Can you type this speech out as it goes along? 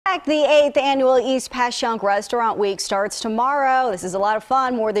The 8th annual East Passyunk Restaurant Week starts tomorrow. This is a lot of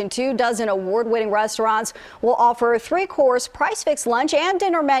fun. More than 24 award-winning restaurants will offer 3-course price-fixed lunch and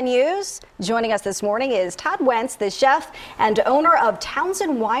dinner menus. Joining us this morning is Tod Wentz, the chef and owner of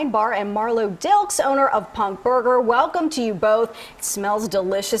Townsend Wine Bar, and Marlo Dilks, owner of Punk Burger. Welcome to you both. It smells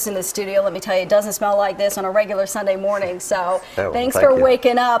delicious in the studio. Let me tell you, it doesn't smell like this on a regular Sunday morning. So thanks for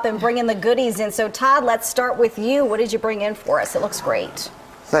waking up and bringing the goodies in. So Tod, let's start with you. What did you bring in for us? It looks great.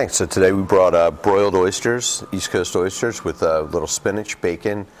 Thanks. So today we brought broiled oysters, East Coast oysters, with a little spinach,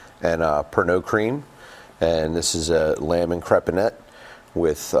 bacon, and Pernod cream. And this is a lamb and crepinette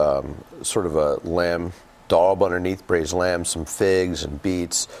with sort of a lamb daub underneath, braised lamb, some figs and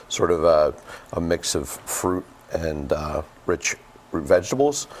beets, sort of a mix of fruit and rich root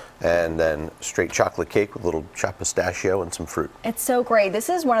vegetables, and then straight chocolate cake with a little chopped pistachio and some fruit. It's so great. This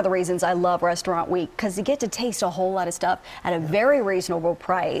is one of the reasons I love Restaurant Week, because you get to taste a whole lot of stuff at a very reasonable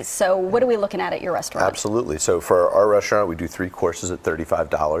price. So what are we looking at your restaurant? Absolutely. So for our restaurant, we do 3 courses at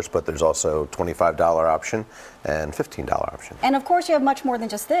 $35, but there's also $25 option and $15 option. And of course, you have much more than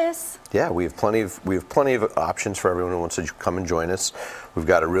just this. Yeah, we have plenty of options for everyone who wants to come and join us. We've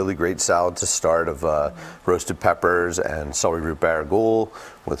got a really great salad to start of roasted peppers and celery root barragoule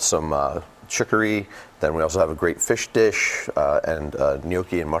with some chicory. Then we also have a great fish dish and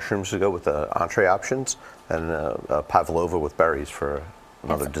gnocchi and mushrooms to go with the entree options, and pavlova with berries for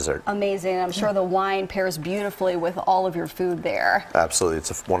another dessert. Amazing. I'm sure the wine pairs beautifully with all of your food there. Absolutely.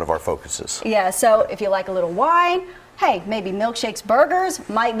 It's one of our focuses. Yeah, so if you like a little wine, hey, maybe milkshakes, burgers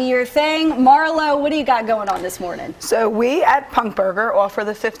might be your thing. Marlo, what do you got going on this morning? So we at Punk Burger offer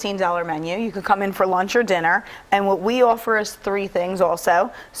the $15 menu. You can come in for lunch or dinner, and what we offer is 3 things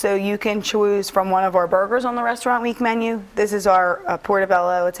also. So you can choose from one of our burgers on the Restaurant Week menu. This is our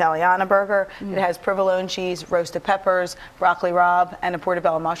Portobello Italiana burger. It has provolone cheese, roasted peppers, broccoli rabe, and a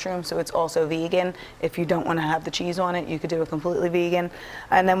portobello mushroom, so it's also vegan. If you don't want to have the cheese on it, you could do it completely vegan.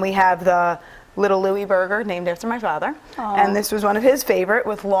 And then we have the Little Louie burger, named after my father. Aww. And this was one of his favorite,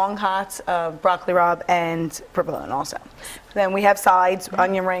 with long hots of broccoli rabe and provolone also. Then we have sides,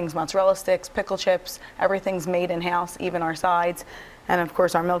 onion rings, mozzarella sticks, pickle chips. Everything's made in-house, even our sides. And of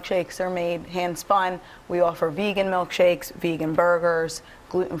course, our milkshakes are made hand-spun. We offer vegan milkshakes, vegan burgers,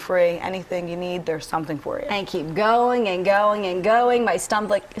 gluten-free, anything you need, there's something for you. And keep going and going and going. My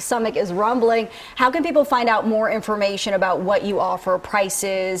stomach is rumbling. How can people find out more information about what you offer,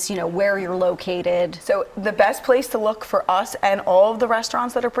 prices, where you're located? So the best place to look for us and all of the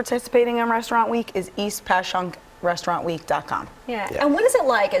restaurants that are participating in Restaurant Week is eastpassynkrestaurantweek.com. Yeah. And what is it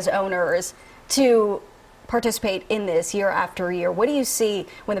like as owners to participate in this year after year? What do you see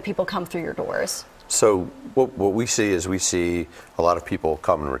when the people come through your doors? So what we see is a lot of people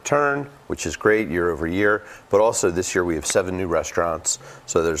come and return, which is great year over year, but also this year we have 7 new restaurants,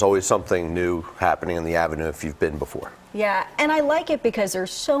 so there's always something new happening on the avenue if you've been before. Yeah, and I like it because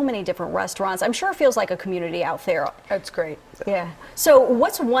there's so many different restaurants. I'm sure it feels like a community out there. That's great. Yeah. So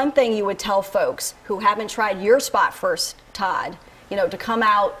what's one thing you would tell folks who haven't tried your spot first, Tod, to come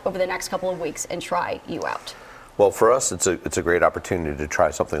out over the next couple of weeks and try you out? Well, for us, it's a great opportunity to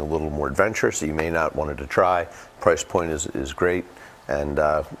try something a little more adventurous that you may not wanted to try. Price point is great, and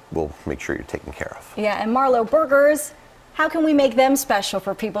we'll make sure you're taken care of. Yeah, and Marlo, burgers, how can we make them special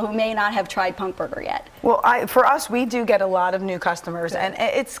for people who may not have tried Punk Burger yet? Well, for us, we do get a lot of new customers, and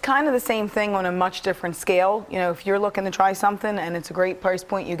it's kind of the same thing on a much different scale. If you're looking to try something and it's a great price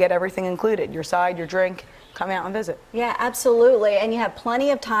point, you get everything included, your side, your drink. Come out and visit. Yeah, absolutely. And you have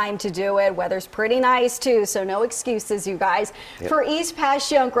plenty of time to do it. Weather's pretty nice too, so no excuses, you guys. Yep. For East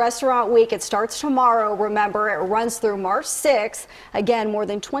Passyunk Restaurant Week, it starts tomorrow. Remember, it runs through March 6th. Again, more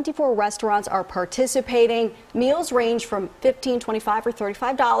than 24 restaurants are participating. Meals range from $15, $25, or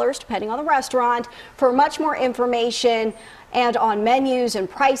 $35, depending on the restaurant. For much more information and on menus and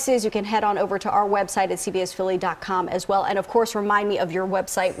prices, you can head on over to our website at cbsphilly.com as well. And of course, remind me of your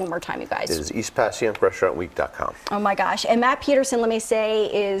website one more time, you guys. It is eastpassynkrestaurantweek.com. Oh my gosh. And Matt Peterson, let me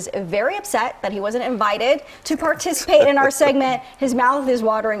say, is very upset that he wasn't invited to participate in our segment. His mouth is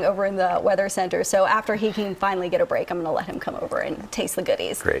watering over in the Weather Center. So after he can finally get a break, I'm going to let him come over and taste the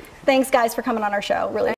goodies. Great. Thanks, guys, for coming on our show. Really